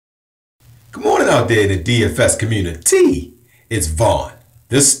morning out there in the DFS community. It's Vaughn,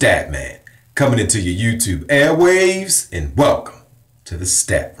 the Stat Man, coming into your YouTube airwaves, and welcome to the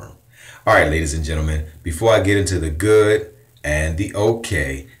Stat Room. All right, ladies and gentlemen, before I get into the good and the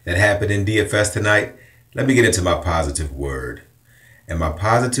okay that happened in DFS tonight, let me get into my positive word. And my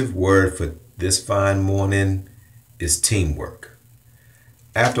positive word for this fine morning is teamwork.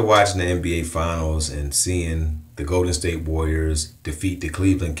 After watching the NBA Finals and seeing the Golden State Warriors defeat the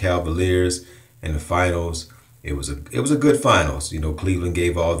Cleveland Cavaliers in the finals, it was a good finals. You know, Cleveland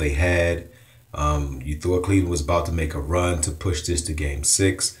gave all they had. You thought Cleveland was about to make a run to push this to Game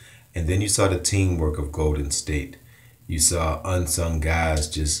 6, and then you saw the teamwork of Golden State. You saw unsung guys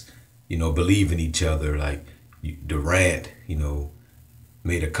just, believe in each other. Like Durant,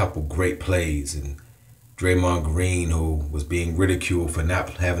 made a couple great plays, and Draymond Green, who was being ridiculed for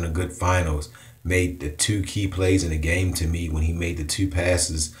not having a good finals, made the two key plays in the game to me when he made the two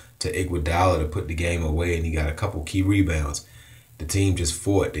passes to Iguodala to put the game away, and he got a couple key rebounds. The team just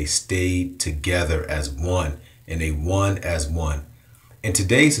fought. They stayed together as one, and they won as one. In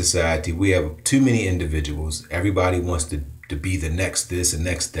today's society, we have too many individuals. Everybody wants to be the next this and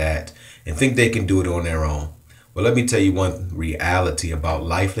next that and think they can do it on their own. Well, let me tell you one reality about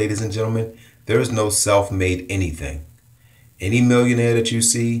life, ladies and gentlemen. There is no self-made anything. Any millionaire that you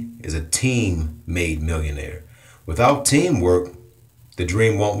see is a team-made millionaire. Without teamwork, the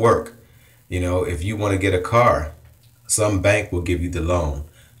dream won't work. If you want to get a car, some bank will give you the loan.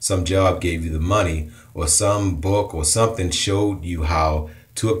 Some job gave you the money, or some book or something showed you how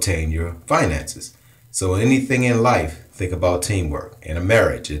to obtain your finances. So anything in life, think about teamwork. In a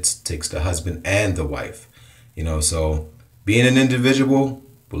marriage, it takes the husband and the wife. So being an individual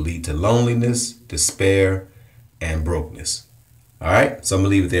will lead to loneliness, despair, and brokenness. All right, so I'm gonna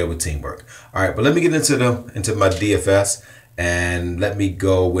leave it there with teamwork. All right, but let me get into my DFS, and let me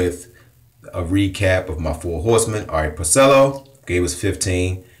go with a recap of my 4 Horsemen. All right, Porcello gave us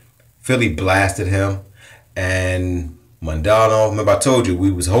 15. Philly blasted him, and Mondano. Remember I told you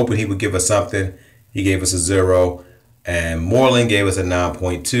we was hoping he would give us something. He gave us a 0, and Moreland gave us a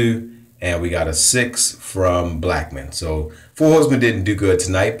 9.2. And we got a 6 from Blackman. So 4 Horsemen didn't do good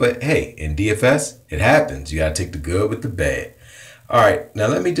tonight, but hey, in DFS, it happens. You got to take the good with the bad. All right, now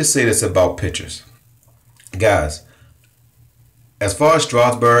let me just say this about pitchers. Guys, as far as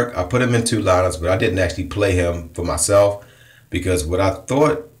Strasburg, I put him in 2 lineups, but I didn't actually play him for myself because what I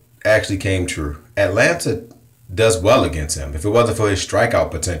thought actually came true. Atlanta does well against him. If it wasn't for his strikeout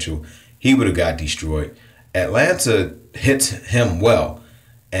potential, he would have got destroyed. Atlanta hits him well.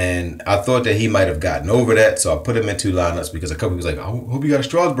 And I thought that he might have gotten over that, so I put him in 2 lineups because a couple people was like, I hope you got a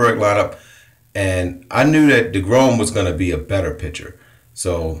Strasburg lineup. And I knew that DeGrom was going to be a better pitcher.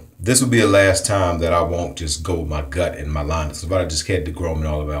 So this will be the last time that I won't just go with my gut in my lineups. So if I just had DeGrom in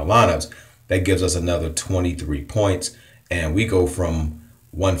all of our lineups, that gives us another 23 points. And we go from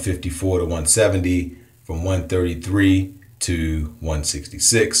 154 to 170, from 133 to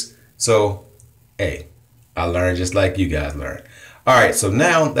 166. So, hey, I learned just like you guys learned. All right, so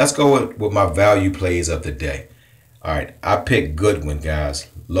now let's go with my value plays of the day. All right, I picked Goodwin, guys.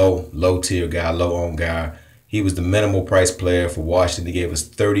 Low tier guy, low owned guy. He was the minimal price player for Washington. He gave us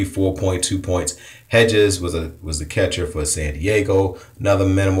 34.2 points. Hedges was the catcher for San Diego. Another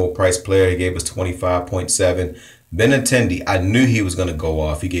minimal price player. He gave us 25.7. Benintendi, I knew he was going to go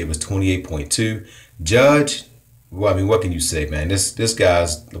off. He gave us 28.2. Judge, well, I mean, what can you say, man? This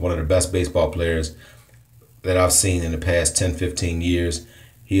guy's one of the best baseball players that I've seen in the past 10, 15 years.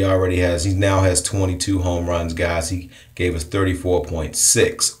 He now has 22 home runs, guys. He gave us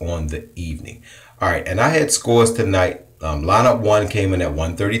 34.6 on the evening. All right, and I had scores tonight. Lineup 1 came in at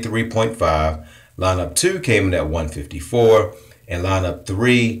 133.5. Lineup 2 came in at 154. And lineup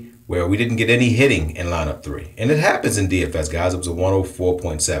 3, where we didn't get any hitting in lineup 3. And it happens in DFS, guys. It was a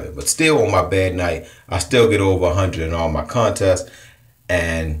 104.7. But still, on my bad night, I still get over 100 in all my contests.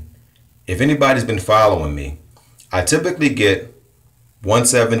 And if anybody's been following me, I typically get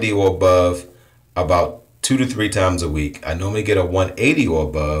 170 or above about 2 to 3 times a week. I normally get a 180 or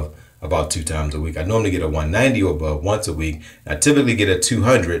above about 2 times a week. I normally get a 190 or above once a week. I typically get a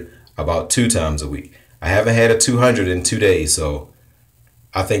 200 about 2 times a week. I haven't had a 200 in 2 days, so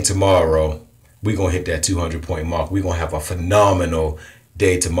I think tomorrow we're going to hit that 200 point mark. We're going to have a phenomenal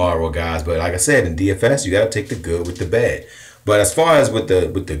day tomorrow, guys. But like I said, in DFS, you got to take the good with the bad. But as far as with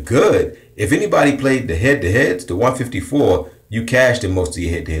the good, if anybody played the head-to-heads, the 154, you cashed in most of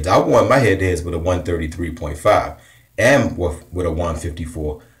your head-to-heads. I won my head-to-heads with a 133.5 and with a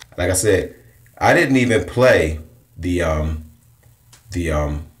 154. Like I said, I didn't even play I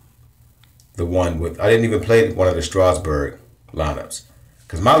didn't even play one of the Strasburg lineups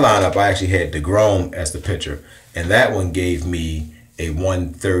Because my lineup, I actually had DeGrom as the pitcher, and that one gave me a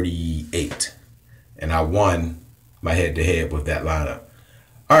 138, and I won my head-to-head with that lineup.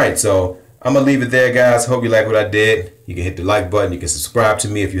 All right, so I'm gonna leave it there, guys. Hope you like what I did. You can hit the like button. You can subscribe to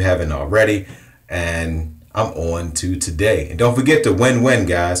me if you haven't already, and I'm on to today. And don't forget to win-win,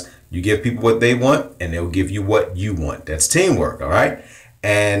 guys. You give people what they want, and they'll give you what you want. That's teamwork, all right?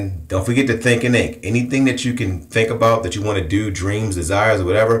 And don't forget to think and ink. Anything that you can think about that you want to do, dreams, desires, or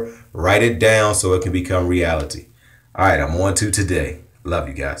whatever, write it down so it can become reality. All right, I'm on to today. Love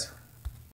you guys.